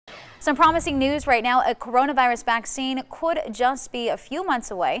Some promising news right now. A coronavirus vaccine could just be a few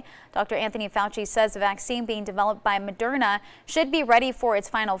months away. Dr. Anthony Fauci says the vaccine being developed by Moderna should be ready for its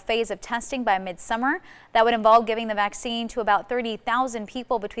final phase of testing by midsummer. That would involve giving the vaccine to about 30,000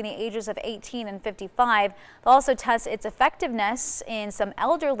 people between the ages of 18 and 55. They'll also test its effectiveness in some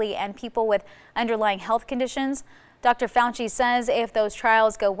elderly and people with underlying health conditions. Dr. Fauci says if those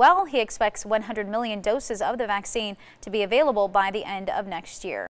trials go well, he expects 100 million doses of the vaccine to be available by the end of next year.